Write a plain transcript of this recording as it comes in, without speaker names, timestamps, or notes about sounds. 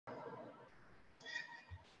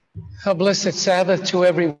A blessed Sabbath to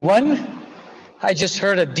everyone. I just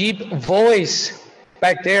heard a deep voice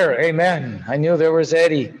back there. Amen. I knew there was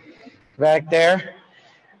Eddie back there.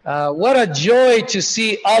 What a joy to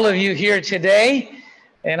see all of you here today.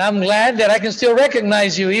 And I'm glad that I can still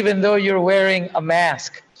recognize you even though you're wearing a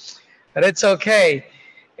mask. But it's okay.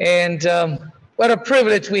 And what a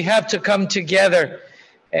privilege we have to come together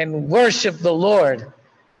and worship the Lord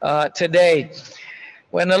today.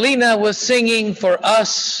 When Alina was singing for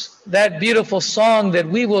us that beautiful song that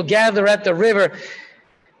we will gather at the river,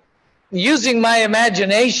 using my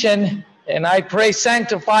imagination, and I pray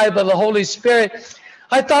sanctified by the Holy Spirit,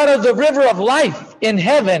 I thought of the river of life in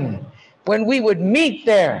heaven when we would meet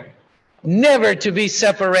there, never to be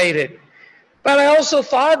separated. But I also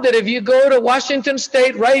thought that if you go to Washington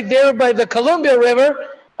State, right there by the Columbia River,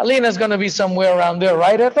 Alina's going to be somewhere around there,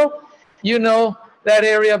 right, Ethel? You know that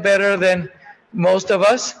area better than most of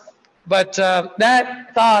us. But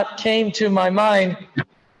that thought came to my mind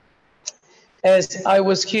as I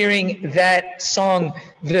was hearing that song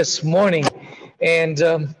this morning.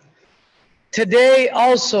 And today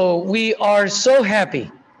also we are so happy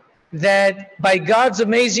that by God's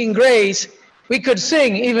amazing grace, we could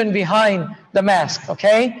sing even behind the mask,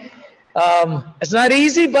 okay? It's not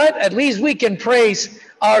easy, but at least we can praise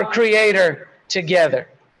our Creator together.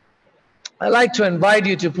 I'd like to invite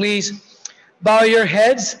you to please bow your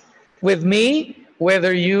heads with me,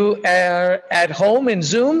 whether you are at home in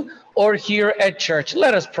Zoom or here at church.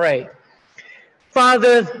 Let us pray.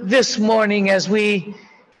 Father, this morning as we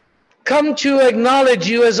come to acknowledge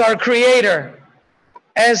you as our Creator,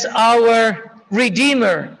 as our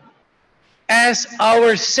Redeemer, as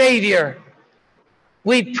our Savior,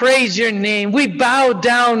 we praise your name. We bow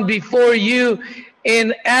down before you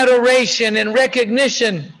in adoration and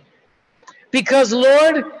recognition because,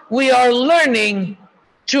 Lord, we are learning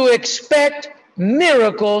to expect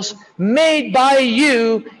miracles made by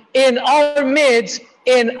you in our midst,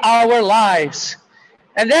 in our lives.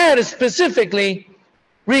 And that is specifically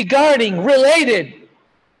related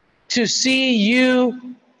to see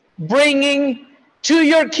you bringing to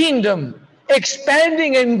your kingdom,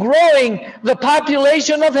 expanding and growing the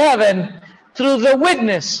population of heaven through the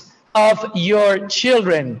witness of your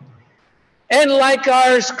children. And like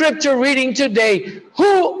our scripture reading today,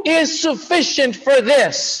 who is sufficient for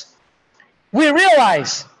this? We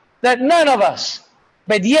realize that none of us,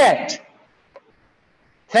 but yet,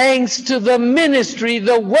 thanks to the ministry,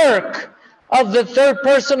 the work of the third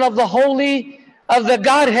person of the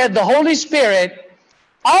Godhead, the Holy Spirit,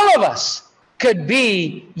 all of us could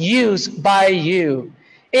be used by you.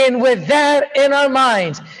 And with that in our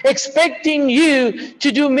minds, expecting you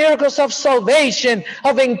to do miracles of salvation,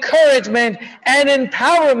 of encouragement, and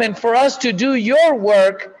empowerment for us to do your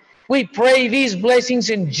work, we pray these blessings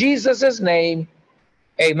in Jesus' name.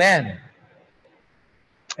 Amen.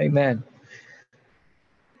 Amen.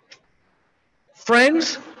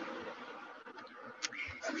 Friends,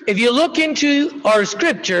 if you look into our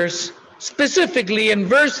scriptures, specifically in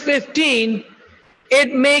verse 15,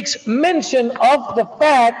 it makes mention of the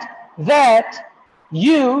fact that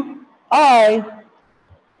you, I,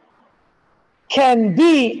 can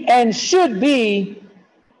be and should be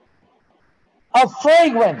a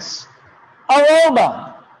fragrance,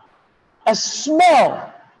 aroma, a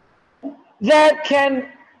smell that can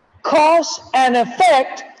cause an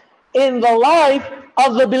effect in the life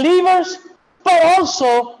of the believers, but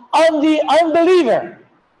also on the unbeliever.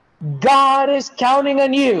 God is counting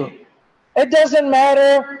on you. It doesn't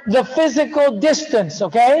matter the physical distance,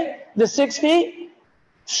 okay? The 6 feet.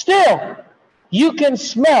 Still, you can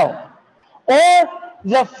smell. Or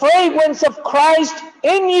the fragrance of Christ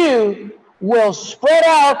in you will spread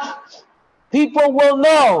out. People will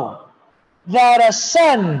know that a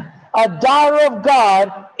son, a daughter of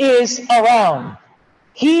God is around.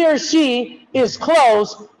 He or she is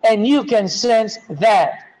close, and you can sense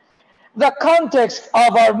that. The context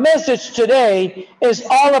of our message today is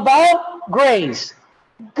all about grace.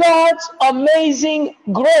 God's amazing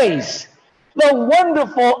grace. The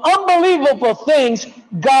wonderful, unbelievable things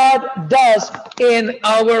God does in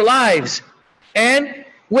our lives. And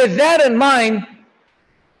with that in mind,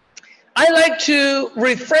 I like to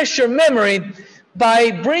refresh your memory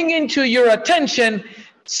by bringing to your attention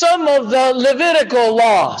some of the Levitical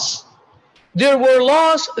laws. There were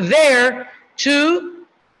laws there to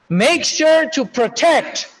make sure to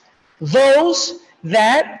protect those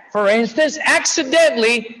that, for instance,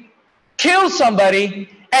 accidentally kill somebody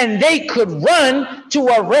and they could run to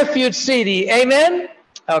a refuge city. Amen?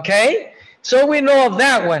 Okay? So we know of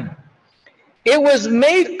that one. It was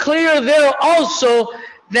made clear there also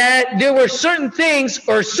that there were certain things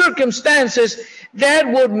or circumstances that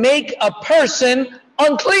would make a person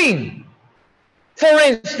unclean. For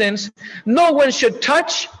instance, no one should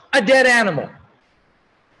touch a dead animal.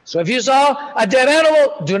 So if you saw a dead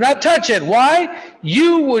animal, do not touch it. Why?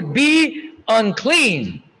 You would be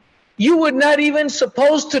unclean. You would not even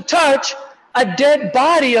supposed to touch a dead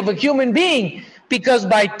body of a human being, because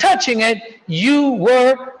by touching it, you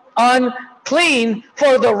were unclean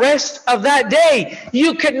for the rest of that day.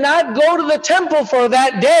 You could not go to the temple for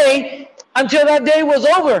that day until that day was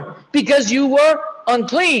over, because you were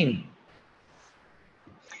unclean.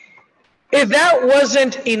 If that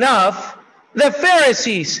wasn't enough, the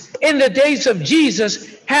Pharisees in the days of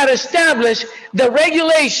Jesus had established the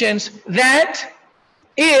regulations that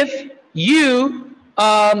if you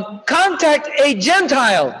contact a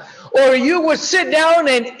Gentile, or you would sit down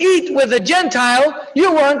and eat with a Gentile,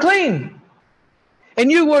 you were unclean. And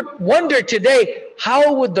you would wonder today,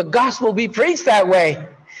 how would the gospel be preached that way?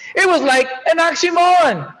 It was like an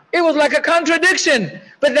oxymoron. It was like a contradiction.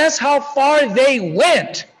 But that's how far they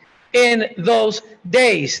went in those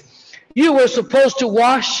days. You were supposed to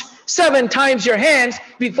wash 7 times your hands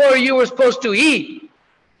before you were supposed to eat.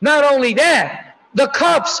 Not only that, the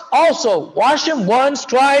cups also, wash them once,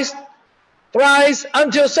 twice, thrice,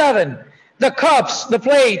 until 7. The cups, the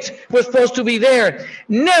plates were supposed to be there.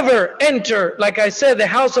 Never enter, like I said, the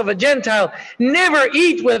house of a Gentile. Never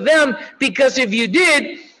eat with them, because if you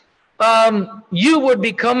did, you would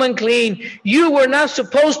become unclean. You were not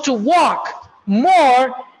supposed to walk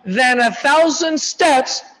more than 1,000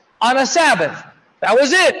 steps on a Sabbath. That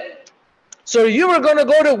was it. So you were going to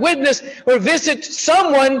go to witness or visit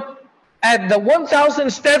someone at the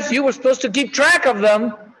 1,000 steps, you were supposed to keep track of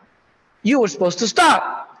them. You were supposed to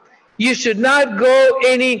stop. You should not go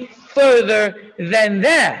any further than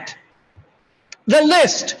that. The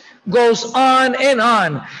list goes on and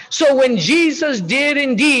on. So when Jesus did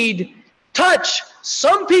indeed touch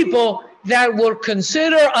some people that were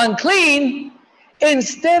considered unclean,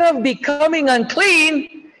 instead of becoming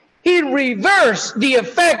unclean, he reversed the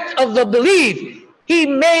effect of the belief. He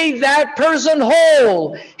made that person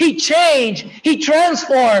whole. He changed. He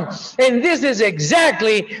transformed. And this is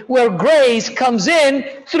exactly where grace comes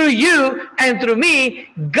in through you and through me.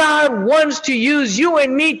 God wants to use you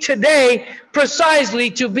and me today precisely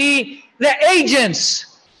to be the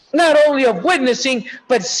agents, not only of witnessing,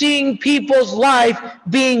 but seeing people's life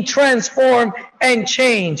being transformed and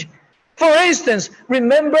changed. For instance,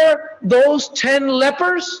 remember those 10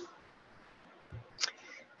 lepers?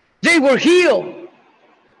 They were healed.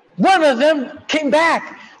 One of them came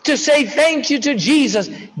back to say thank you to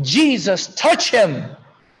Jesus. Jesus touched him.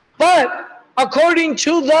 But according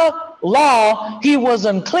to the law, he was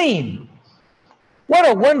unclean. What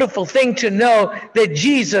a wonderful thing to know that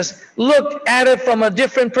Jesus looked at it from a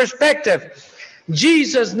different perspective.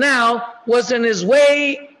 Jesus now was in his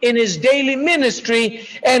way in his daily ministry,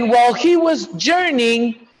 and while he was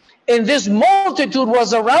journeying and this multitude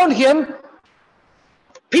was around him,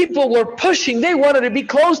 people were pushing. They wanted to be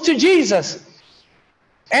close to Jesus.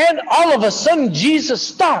 And all of a sudden, Jesus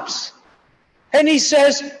stops. And he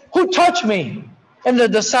says, "Who touched me?" And the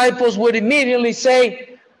disciples would immediately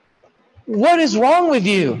say, "What is wrong with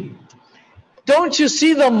you? Don't you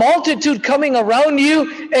see the multitude coming around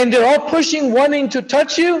you and they're all pushing, wanting to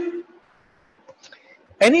touch you?"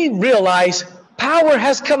 And he realized, power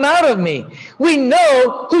has come out of me. We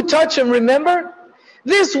know who touched him, remember?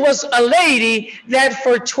 This was a lady that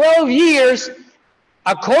for 12 years,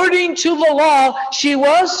 according to the law, she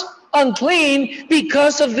was unclean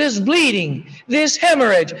because of this bleeding, this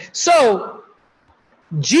hemorrhage. So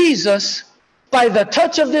Jesus, by the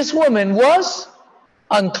touch of this woman, was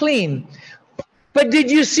unclean. But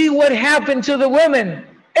did you see what happened to the women?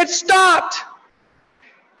 It stopped.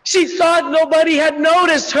 She thought nobody had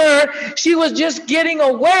noticed her. She was just getting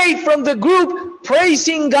away from the group,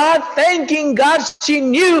 praising God, thanking God. She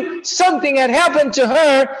knew something had happened to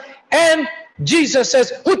her. And Jesus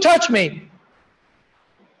says, "Who touched me?"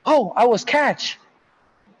 "Oh, I was catch."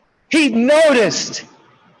 He noticed.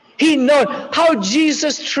 He noticed how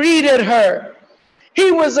Jesus treated her. He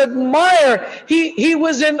was admired. He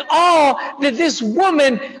was in awe that this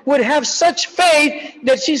woman would have such faith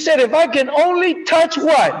that she said, if I can only touch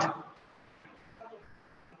what?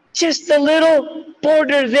 Just a little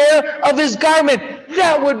border there of his garment.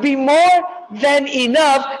 That would be more than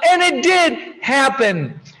enough. And it did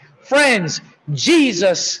happen. Friends,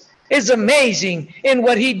 Jesus is amazing in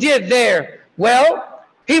what he did there. Well,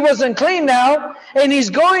 he was unclean now, and he's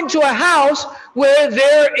going to a house where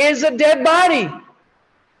there is a dead body.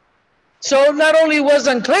 So not only was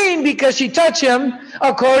unclean because she touched him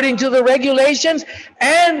according to the regulations,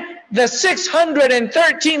 and the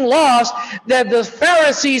 613 laws that the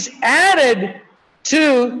Pharisees added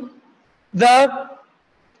to the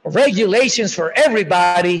regulations for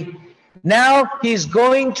everybody. Now he's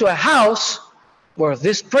going to a house where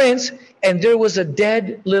this prince, and there was a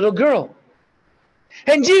dead little girl.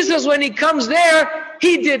 And Jesus, when he comes there,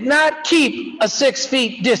 he did not keep a 6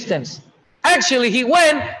 feet distance. Actually, he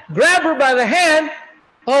went, grabbed her by the hand.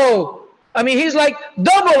 He's like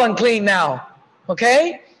double unclean now,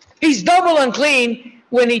 okay? He's double unclean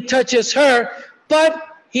when he touches her,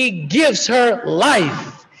 but he gives her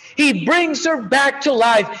life. He brings her back to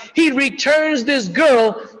life. He returns this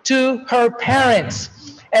girl to her parents.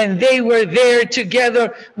 And they were there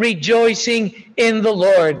together rejoicing in the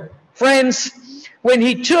Lord. Friends, when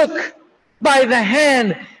he took by the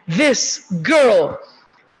hand this girl,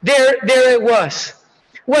 there it was.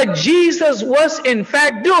 What Jesus was in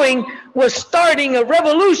fact doing was starting a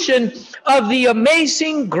revolution of the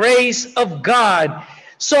amazing grace of God.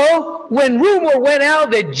 So when rumor went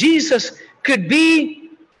out that Jesus could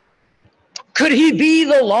he be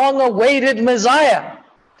the long-awaited Messiah?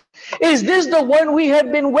 Is this the one we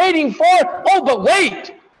have been waiting for? Oh, but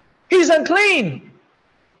wait, he's unclean.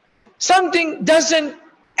 Something doesn't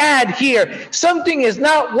add here. Something is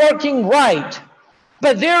not working right.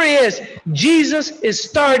 But there he is. Jesus is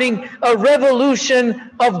starting a revolution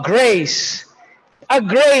of grace. A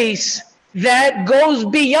grace that goes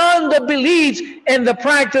beyond the beliefs and the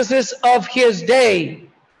practices of his day.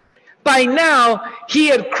 By now, he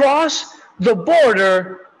had crossed the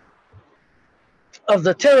border of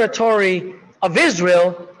the territory of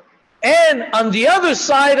Israel, and on the other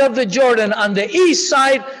side of the Jordan, on the east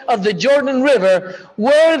side of the Jordan River,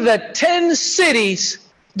 were the 10 cities,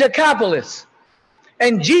 Decapolis.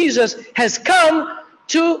 And Jesus has come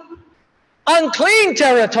to unclean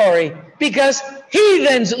territory because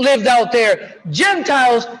heathens lived out there.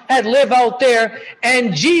 Gentiles had lived out there.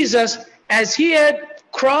 And Jesus, as he had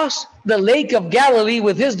crossed the Lake of Galilee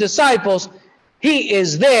with his disciples, he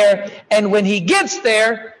is there. And when he gets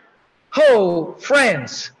there,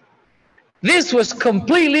 friends, this was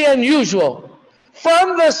completely unusual.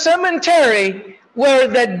 From the cemetery where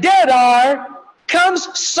the dead are,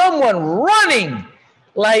 comes someone running,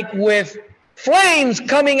 like with flames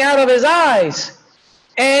coming out of his eyes,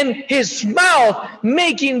 and his mouth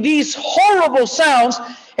making these horrible sounds,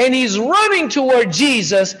 and he's running toward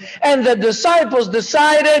Jesus, and the disciples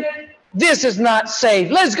decided, this is not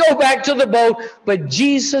safe. Let's go back to the boat. But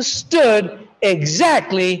Jesus stood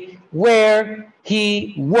exactly where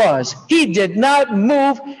he was. He did not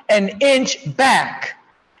move an inch back.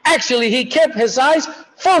 Actually, he kept his eyes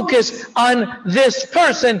focused on this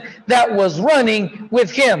person that was running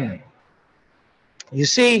with him. You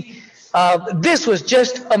see, this was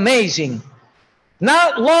just amazing.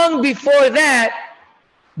 Not long before that,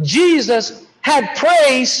 Jesus had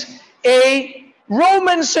praised a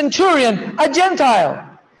Roman centurion, a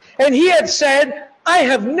Gentile. And he had said, I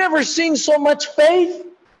have never seen so much faith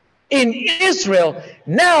in Israel.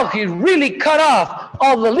 Now he really cut off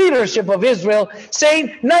all the leadership of Israel,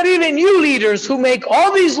 saying, not even you leaders who make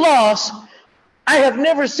all these laws, I have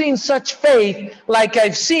never seen such faith like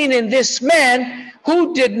I've seen in this man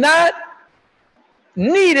who did not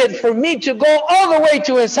need it for me to go all the way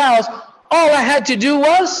to his house. All I had to do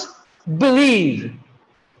was believe.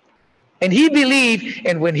 And he believed,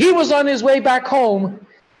 and when he was on his way back home,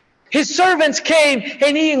 his servants came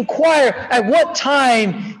and he inquired, at what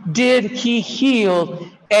time did he heal?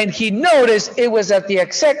 And he noticed it was at the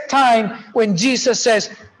exact time when Jesus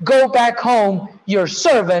says, go back home, your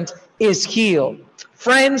servant is healed.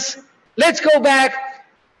 Friends, let's go back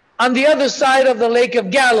on the other side of the Lake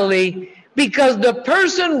of Galilee, because the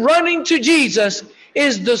person running to Jesus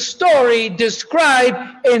is the story described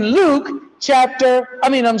in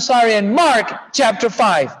Mark chapter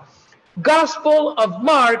 5. Gospel of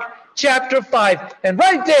Mark chapter 5. And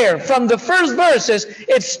right there, from the first verses,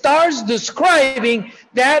 it starts describing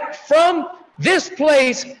that from this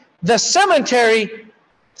place, the cemetery,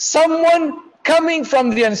 someone coming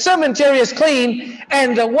from the cemetery is clean,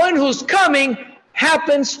 and the one who's coming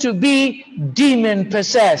happens to be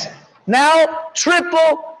demon-possessed. Now,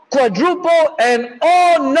 triple, quadruple, and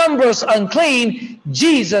all numbers unclean,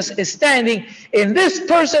 Jesus is standing, and this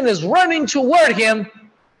person is running toward him.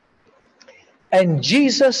 And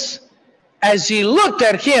Jesus, as he looked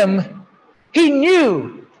at him, he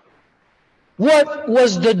knew what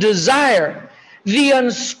was the desire, the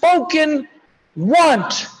unspoken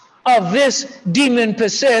want of this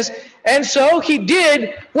demon-possessed. And so he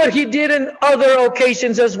did what he did in other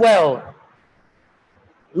occasions as well.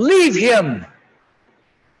 Leave him.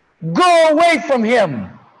 Go away from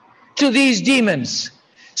him to these demons.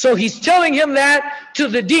 So he's telling him that to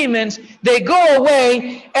the demons. They go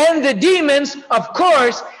away, and the demons, of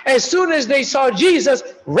course, as soon as they saw Jesus,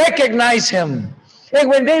 recognize him. And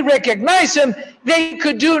when they recognize him, they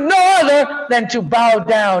could do no other than to bow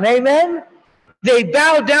down. Amen? They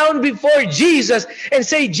bow down before Jesus and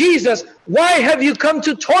say, Jesus, why have you come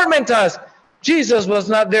to torment us? Jesus was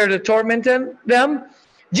not there to torment them.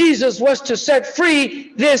 Jesus was to set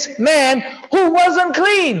free this man who was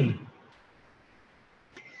unclean.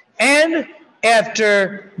 And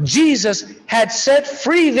after Jesus had set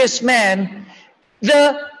free this man,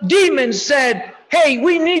 the demons said, hey,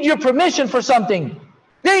 we need your permission for something.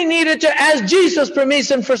 They needed to ask Jesus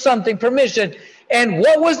permission for something, And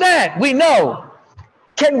what was that? We know.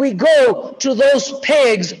 Can we go to those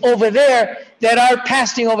pigs over there that are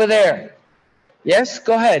pasting over there? Yes,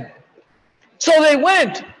 go ahead. So they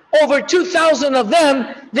went. Over 2,000 of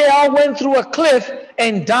them, they all went through a cliff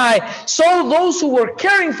and died. So those who were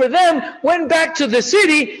caring for them went back to the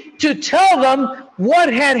city to tell them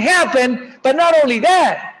what had happened. But not only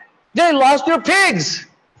that, they lost their pigs.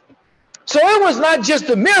 So it was not just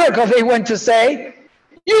a miracle they went to say,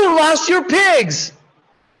 you lost your pigs.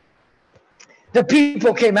 The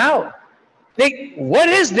people came out. What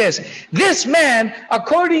is this? This man,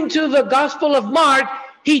 according to the Gospel of Mark,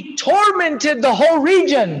 he tormented the whole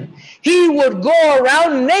region. He would go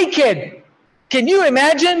around naked. Can you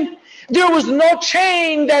imagine? There was no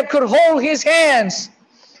chain that could hold his hands.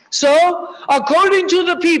 So, according to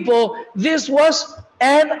the people, this was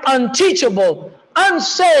an unteachable,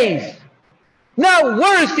 unsafe, not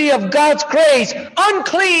worthy of God's grace,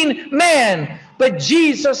 unclean man. But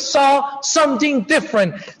Jesus saw something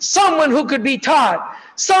different. Someone who could be taught.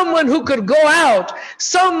 Someone who could go out.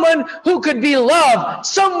 Someone who could be loved.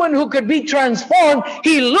 Someone who could be transformed.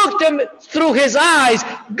 He looked him through his eyes,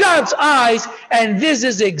 God's eyes. And this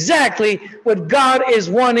is exactly what God is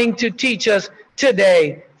wanting to teach us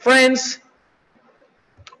today. Friends,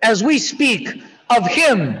 as we speak of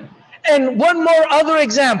him, and one more other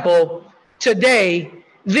example today,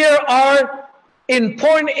 there are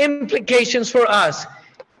important implications for us.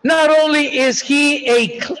 Not only is he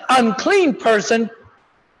an unclean person,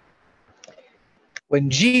 when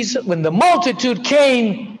the multitude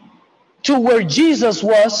came to where Jesus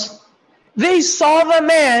was, they saw the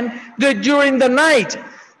man that during the night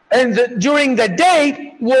and during the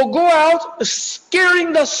day will go out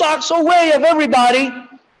scaring the socks away of everybody,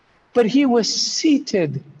 but he was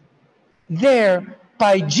seated there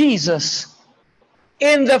by Jesus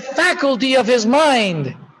in the faculty of his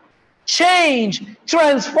mind, changed,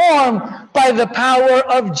 transformed by the power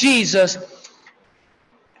of Jesus.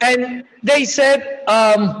 And they said,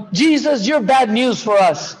 Jesus, you're bad news for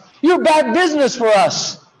us. You're bad business for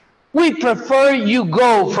us. We prefer you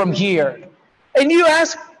go from here. And you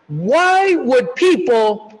ask, why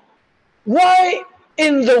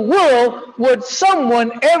in the world would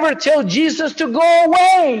someone ever tell Jesus to go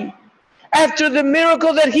away after the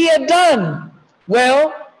miracle that he had done?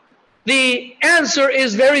 Well, the answer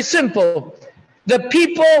is very simple. The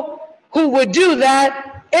people who would do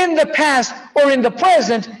that in the past or in the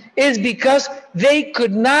present is because they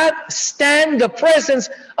could not stand the presence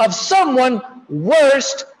of someone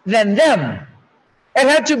worse than them. It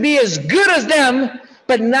had to be as good as them,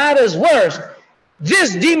 but not as worse.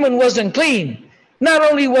 This demon was unclean. Not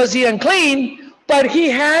only was he unclean, but he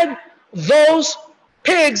had those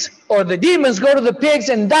pigs, or the demons go to the pigs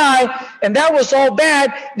and die, and that was all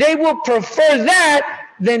bad. They would prefer that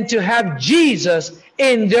than to have Jesus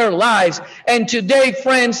in their lives. And today,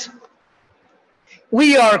 friends,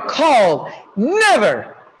 we are called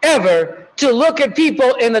never, ever to look at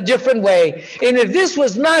people in a different way. And if this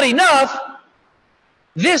was not enough,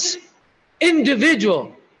 this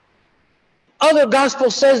individual, other gospel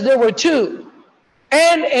says there were two.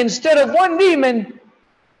 And instead of one demon,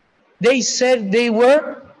 they said they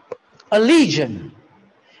were a legion.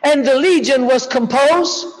 And the legion was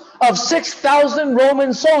composed of 6,000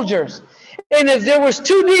 Roman soldiers. And if there was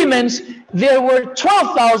two demons, there were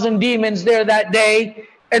 12,000 demons there that day.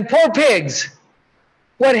 And poor pigs,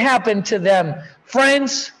 what happened to them?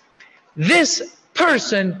 Friends, this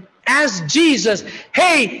person asked Jesus,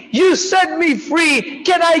 hey, you set me free.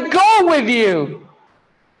 Can I go with you?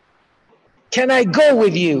 Can I go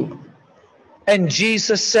with you? And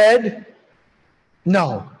Jesus said,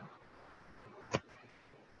 no.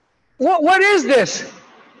 What is this?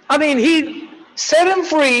 I mean, he set him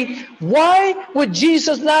free. Why would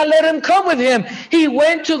Jesus not let him come with him? He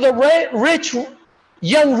went to the rich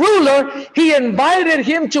young ruler. He invited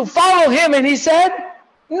him to follow him, and he said,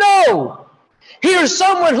 no. Here's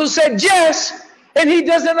someone who said yes, and he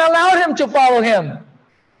doesn't allow him to follow him.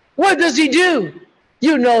 What does he do?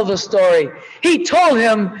 You know the story. He told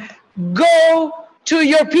him, go to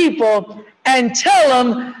your people and tell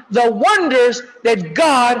them the wonders that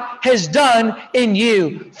God has done in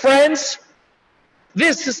you. Friends,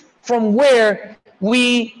 this is from where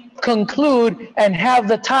we conclude and have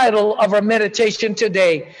the title of our meditation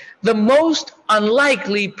today. The most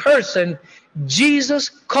unlikely person Jesus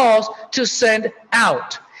calls to send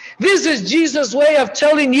out. This is Jesus' way of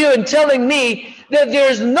telling you and telling me that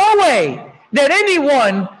there's no way that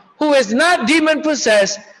anyone who is not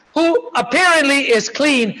demon-possessed, who apparently is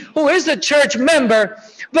clean, who is a church member,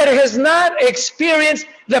 but has not experienced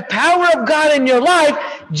the power of God in your life,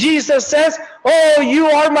 Jesus says, oh, you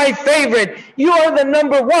are my favorite. You are the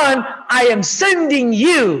number one. I am sending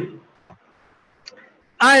you.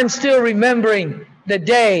 I am still remembering the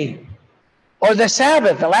day or the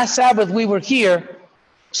Sabbath. The last Sabbath we were here.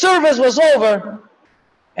 Service was over,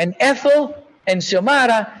 and Ethel and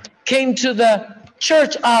Xiomara came to the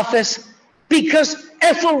church office because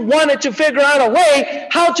Ethel wanted to figure out a way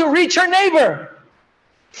how to reach her neighbor.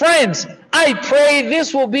 Friends, I pray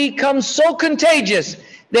this will become so contagious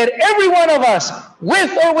that every one of us,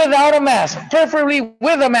 with or without a mask, preferably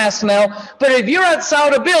with a mask now, but if you're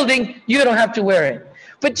outside a building, you don't have to wear it.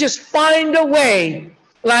 But just find a way,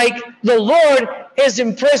 like the Lord is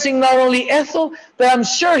impressing not only Ethel, but I'm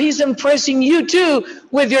sure he's impressing you too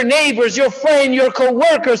with your neighbors, your friends, your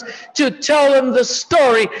co-workers, to tell them the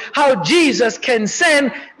story how Jesus can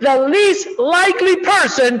send the least likely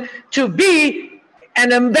person to be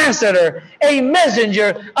an ambassador, a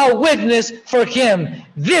messenger, a witness for him.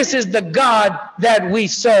 This is the God that we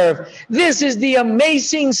serve. This is the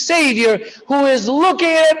amazing Savior who is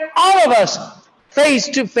looking at all of us face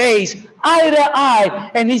to face, eye to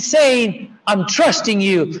eye, and he's saying, I'm trusting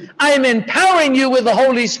you. I am empowering you with the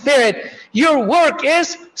Holy Spirit. Your work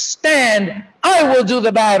is stand. I will do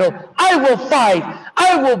the battle. I will fight.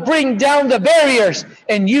 I will bring down the barriers,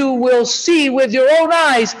 and you will see with your own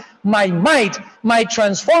eyes my might, my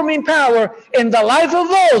transforming power in the life of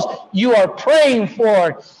those you are praying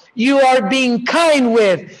for, you are being kind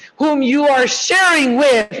with, whom you are sharing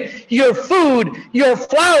with, your food, your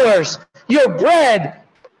flowers, your bread,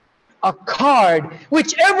 a card,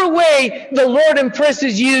 whichever way the Lord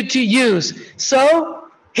impresses you to use. So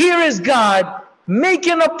here is God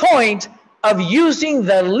making a point of using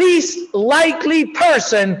the least likely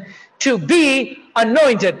person to be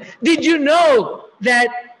anointed. Did you know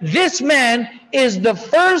that this man is the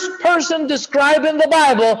first person described in the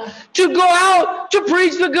Bible to go out to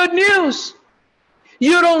preach the good news?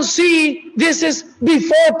 You don't see, this is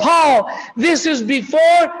before Paul. This is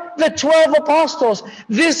before the 12 apostles.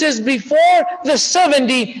 This is before the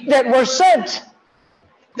 70 that were sent.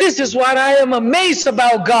 This is what I am amazed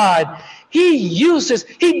about God. He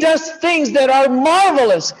does things that are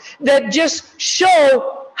marvelous, that just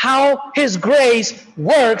show how his grace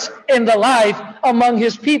works in the life among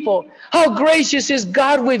his people. How gracious is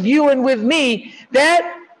God with you and with me,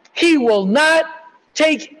 that he will not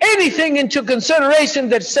take anything into consideration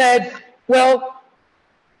that said, well,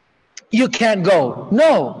 you can't go.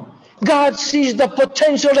 No. God sees the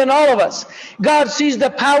potential in all of us. God sees the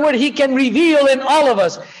power he can reveal in all of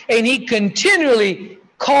us. And he continually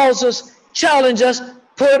calls us, challenges us,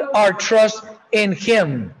 put our trust in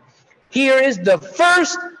him. Here is the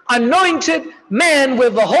first anointed man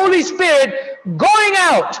with the Holy Spirit going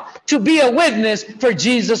out to be a witness for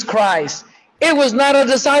Jesus Christ. It was not a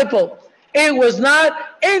disciple. It was not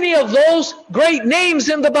any of those great names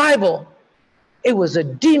in the Bible. It was a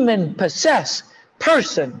demon-possessed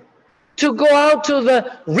person to go out to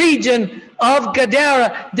the region of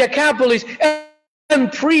Gadara, Decapolis,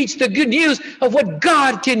 and preach the good news of what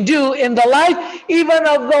God can do in the life, even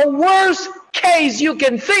of the worst case you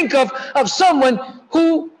can think of someone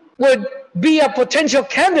who would be a potential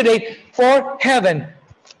candidate for heaven.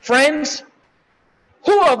 Friends,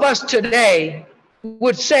 who of us today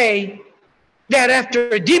would say that after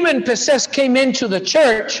a demon-possessed came into the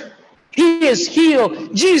church, he is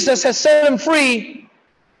healed, Jesus has set him free,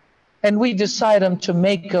 and we decide to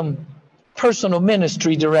make him personal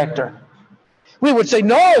ministry director? We would say,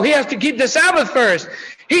 no, he has to keep the Sabbath first.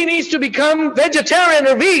 He needs to become vegetarian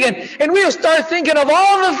or vegan. And we'll start thinking of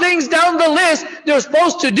all the things down the list they're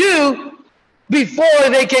supposed to do before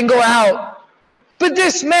they can go out. But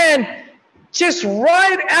this man, just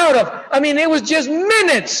right out of, it was just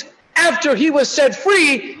minutes after he was set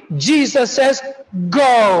free, Jesus says,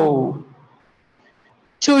 go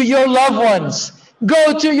to your loved ones.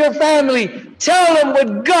 Go to your family. Tell them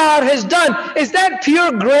what God has done. Is that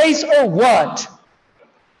pure grace or what?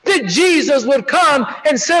 That Jesus would come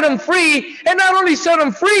and set him free, and not only set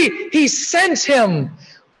him free, he sent him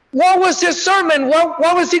What was his sermon?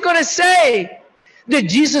 What was he going to say? Did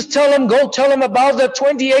Jesus tell him, go tell him about the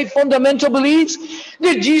 28 fundamental beliefs?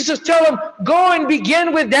 Did Jesus tell him, go and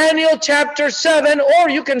begin with Daniel chapter 7, or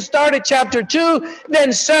you can start at chapter 2,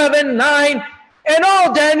 then 7, 9, and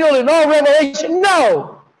all Daniel and all Revelation?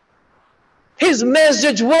 No. His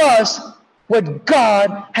message was what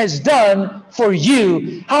God has done for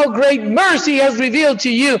you, how great mercy has revealed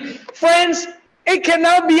to you. Friends, it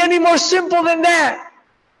cannot be any more simple than that.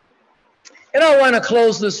 And I want to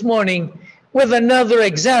close this morning with another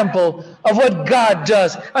example of what God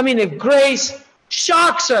does. I mean, if grace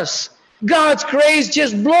shocks us, God's grace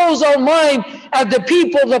just blows our mind at the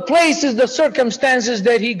people, the places, the circumstances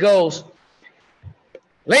that he goes.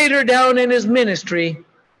 Later down in his ministry,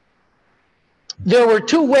 there were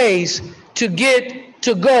two ways to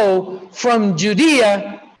go from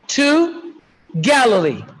Judea to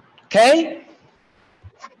Galilee. Okay?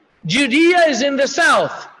 Judea is in the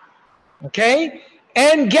south. Okay?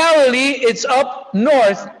 And Galilee, it's up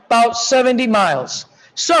north about 70 miles.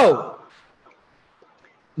 So,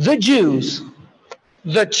 the Jews,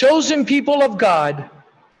 the chosen people of God,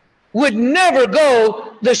 would never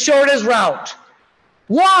go the shortest route.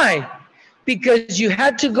 Why? Because you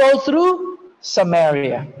had to go through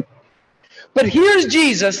Samaria. But here's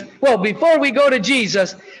Jesus. Well, before we go to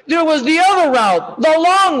Jesus, there was the other route, the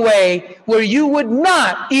long way, where you would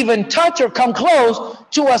not even touch or come close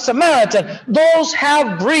to a Samaritan. Those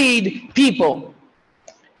half-breed people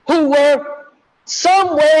who were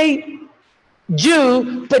some way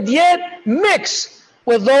Jew, but yet mixed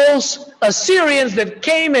with those Assyrians that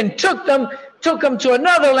came and took them to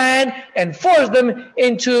another land and forced them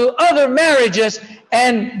into other marriages,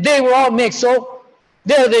 and they were all mixed. So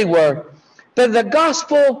there they were. But the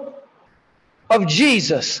gospel of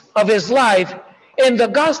Jesus, of his life, in the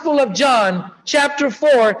Gospel of John, chapter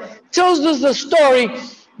 4, tells us the story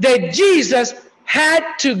that Jesus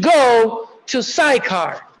had to go to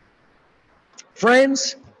Sychar.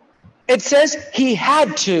 Friends, it says he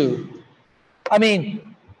had to. I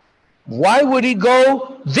mean, why would he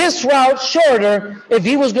go this route shorter if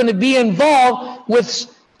he was going to be involved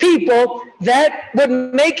with people that would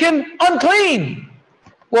make him unclean?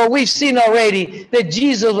 Well, we've seen already that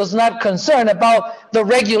Jesus was not concerned about the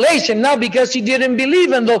regulation, not because he didn't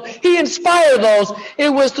believe in those. He inspired those. It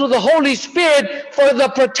was through the Holy Spirit for the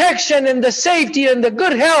protection and the safety and the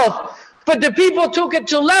good health. But the people took it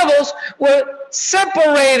to levels where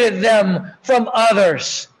separated them from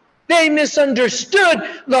others. They misunderstood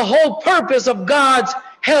the whole purpose of God's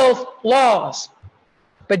health laws.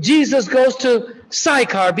 But Jesus goes to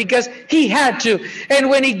Sychar because he had to. And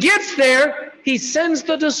when he gets there, he sends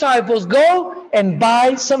the disciples, go and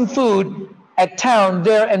buy some food at town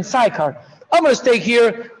there in Sychar. I'm going to stay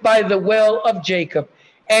here by the well of Jacob.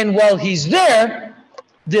 And while he's there,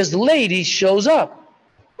 this lady shows up.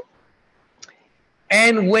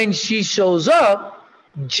 And when she shows up,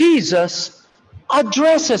 Jesus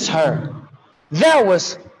addresses her. That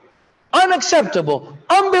was unacceptable,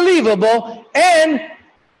 unbelievable, and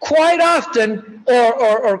quite often,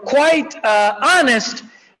 or quite honest,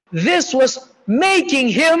 this was making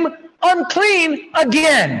him unclean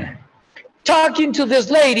again. Talking to this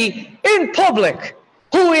lady in public,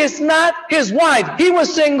 who is not his wife. He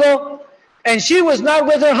was single, and she was not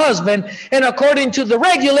with her husband. And according to the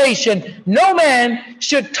regulation, no man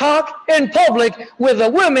should talk in public with a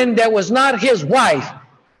woman that was not his wife.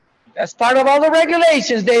 That's part of all the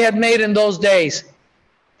regulations they had made in those days.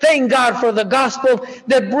 Thank God for the gospel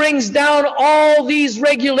that brings down all these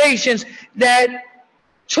regulations that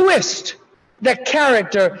twist the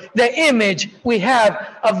character, the image we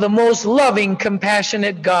have of the most loving,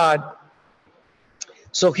 compassionate God.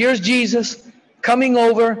 So here's Jesus coming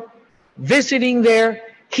over, visiting there.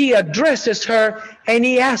 He addresses her and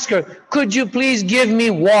he asks her, could you please give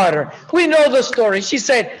me water? We know the story. She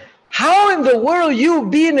said, how in the world, you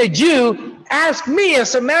being a Jew, ask me, a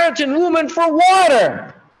Samaritan woman, for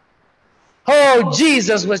water? Oh,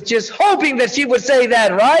 Jesus was just hoping that she would say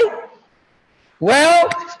that, right? Well,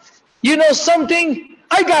 you know something?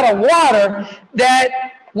 I got a water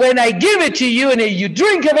that when I give it to you and you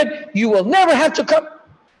drink of it, you will never have to come.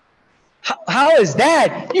 How is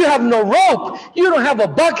that? You have no rope. You don't have a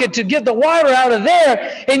bucket to get the water out of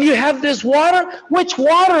there. And you have this water? Which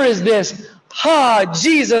water is this?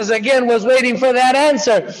 Jesus again was waiting for that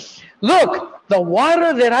answer. Look, the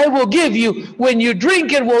water that I will give you, when you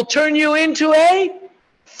drink it, will turn you into a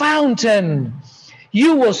fountain.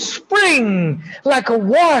 You will spring like a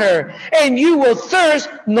water, and you will thirst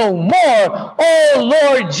no more. Oh,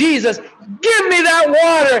 Lord Jesus, give me that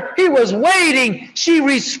water. He was waiting. She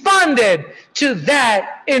responded to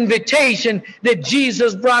that invitation that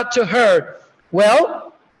Jesus brought to her.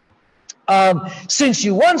 Well, since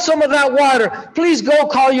you want some of that water, please go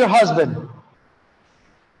call your husband.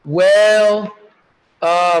 Well,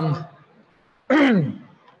 I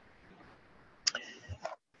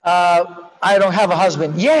don't have a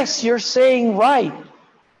husband. Yes, you're saying right.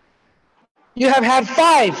 You have had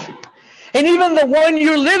 5. And even the one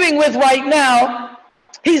you're living with right now,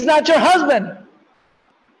 he's not your husband.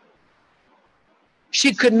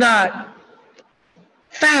 She could not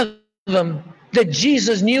fathom that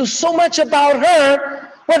Jesus knew so much about her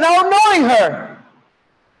without knowing her.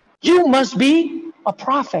 You must be a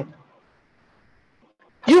prophet.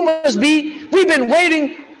 You must be, we've been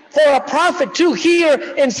waiting for a prophet too here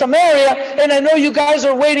in Samaria, and I know you guys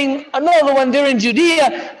are waiting another one there in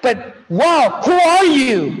Judea, but wow, who are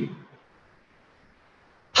you?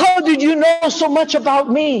 How did you know so much about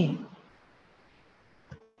me?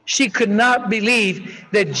 She could not believe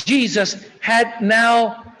that Jesus had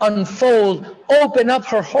now opened up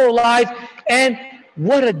her whole life, and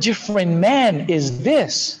what a different man is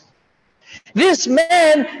this. This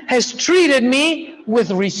man has treated me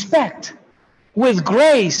with respect, with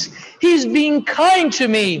grace. He's being kind to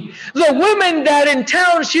me. The woman that in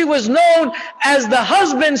town, she was known as the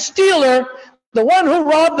husband stealer, the one who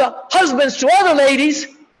robbed the husbands to other ladies.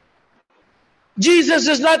 Jesus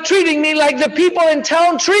is not treating me like the people in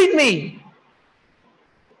town treat me.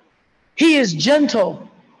 He is gentle.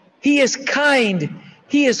 He is kind.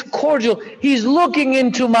 He is cordial. He's looking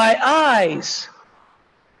into my eyes.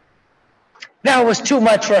 That was too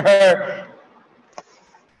much for her.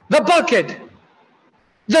 The bucket,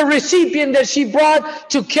 the recipient that she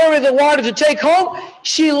brought to carry the water to take home,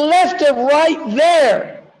 she left it right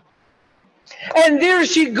there. And there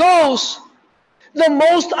she goes, the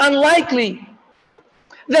most unlikely,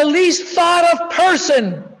 the least thought of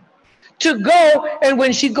person to go. And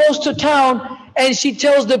when she goes to town and she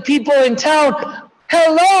tells the people in town,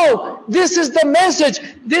 hello, this is the message.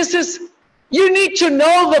 You need to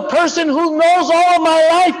know the person who knows all of my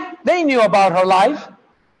life. They knew about her life.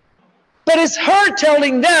 But it's her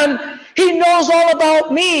telling them, he knows all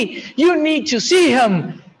about me. You need to see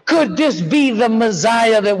him. Could this be the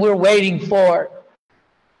Messiah that we're waiting for?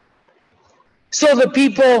 So the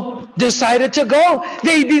people decided to go.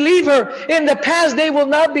 They believe her. In the past, they will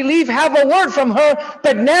not have a word from her.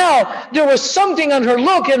 But now, there was something on her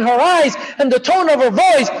look, in her eyes, and the tone of her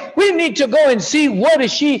voice. We need to go and see who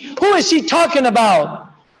is she talking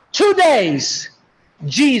about? 2 days,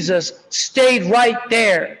 Jesus stayed right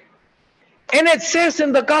there. And it says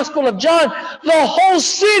in the Gospel of John, the whole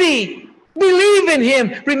city believed in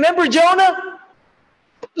him. Remember Jonah?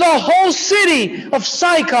 The whole city of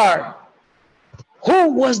Sychar.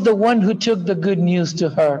 Who was the one who took the good news to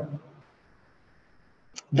her?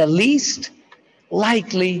 The least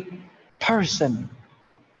likely person.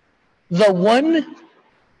 The one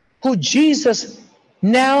who Jesus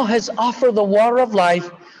now has offered the water of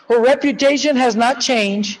life. Her reputation has not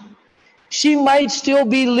changed. She might still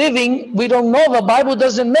be living, we don't know, the Bible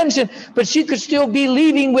doesn't mention, but she could still be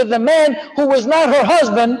living with a man who was not her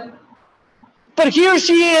husband. But here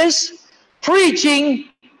she is, preaching,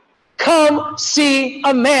 come see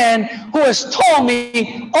a man who has told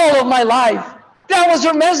me all of my life. That was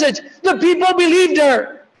her message. The people believed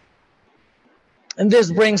her. And this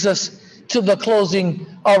brings us to the closing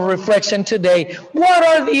of reflection today. What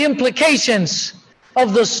are the implications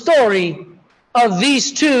of the story of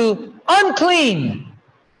these two unclean,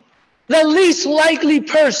 the least likely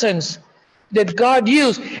persons that God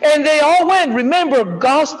used? And they all went. Remember,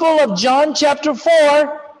 Gospel of John chapter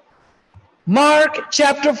 4, Mark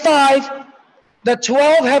chapter 5, the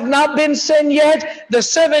 12 have not been sent yet, the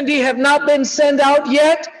 70 have not been sent out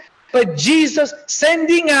yet, but Jesus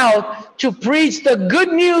sending out to preach the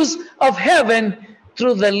good news of heaven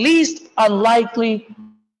through the least unlikely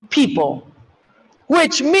people,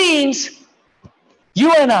 which means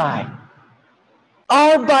you and I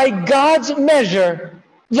are by God's measure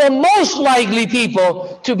the most likely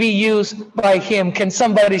people to be used by him. Can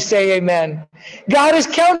somebody say amen? God is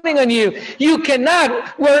counting on you. You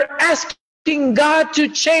cannot. We're asking God to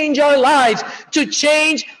change our lives, to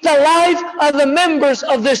change the life of the members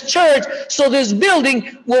of this church, so this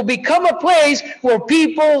building will become a place where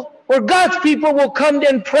God's people will come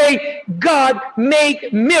and pray, God,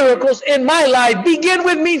 make miracles in my life. Begin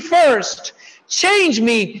with me first. Change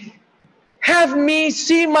me. Have me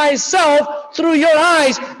see myself through your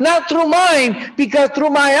eyes, not through mine, because through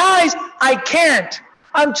my eyes, I can't.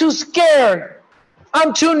 I'm too scared.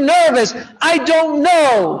 I'm too nervous. I don't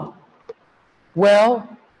know. Well,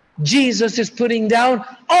 Jesus is putting down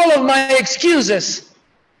all of my excuses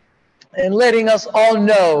and letting us all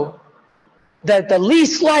know that the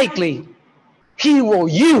least likely he will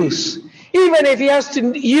use, even if he has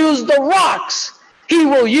to use the rocks, he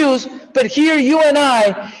will use. But here you and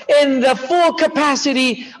I, in the full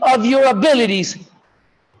capacity of your abilities,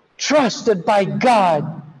 trusted by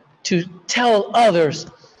God to tell others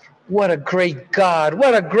what a great God,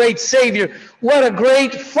 what a great Savior, what a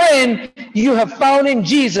great friend you have found in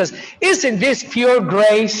Jesus. Isn't this pure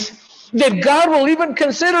grace that God will even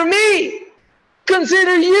consider me,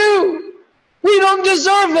 consider you? We don't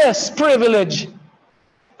deserve this privilege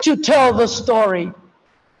to tell the story.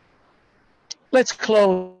 Let's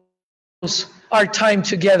close our time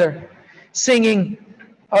together singing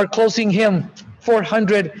our closing hymn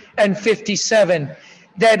 457,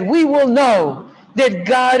 that we will know that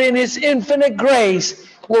God in his infinite grace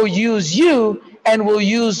will use you and will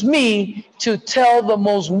use me to tell the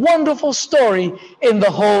most wonderful story in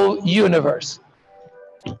the whole universe.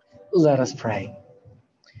 Let us pray.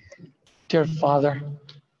 Dear Father,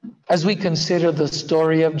 as we consider the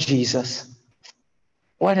story of Jesus,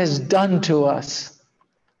 what has done to us,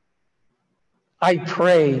 I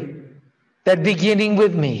pray that beginning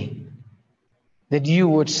with me, that you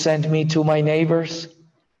would send me to my neighbors,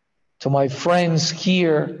 to my friends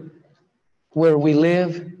here where we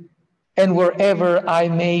live, and wherever I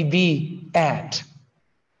may be at,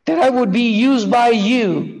 that I would be used by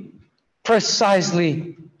you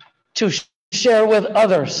precisely to share with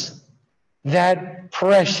others that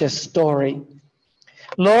precious story.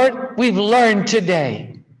 Lord, we've learned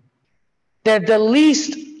today that the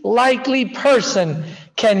least likely person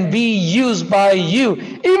can be used by you,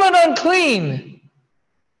 even unclean,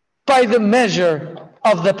 by the measure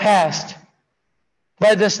of the past,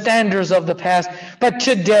 by the standards of the past. But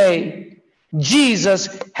today, Jesus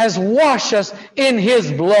has washed us in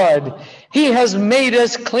his blood. He has made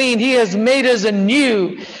us clean. He has made us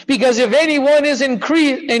anew. Because if anyone is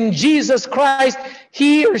in Jesus Christ,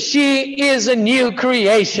 he or she is a new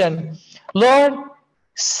creation. Lord,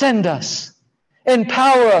 send us,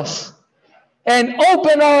 empower us, and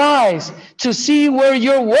open our eyes to see where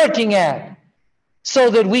you're working at, so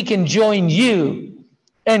that we can join you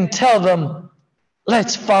and tell them,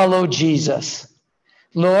 let's follow Jesus.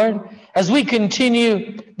 Lord, as we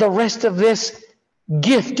continue the rest of this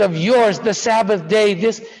gift of yours, the Sabbath day,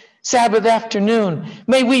 this Sabbath afternoon,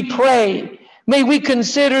 may we pray, may we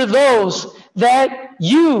consider those that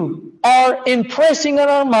you are impressing on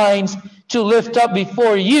our minds to lift up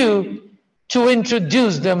before you, to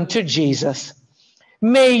introduce them to Jesus.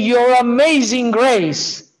 May your amazing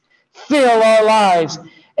grace fill our lives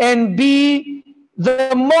and be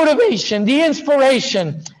the motivation, the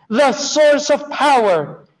inspiration, the source of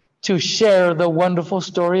power to share the wonderful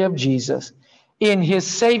story of Jesus. In his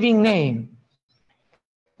saving name,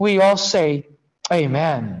 we all say,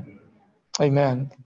 amen. Amen.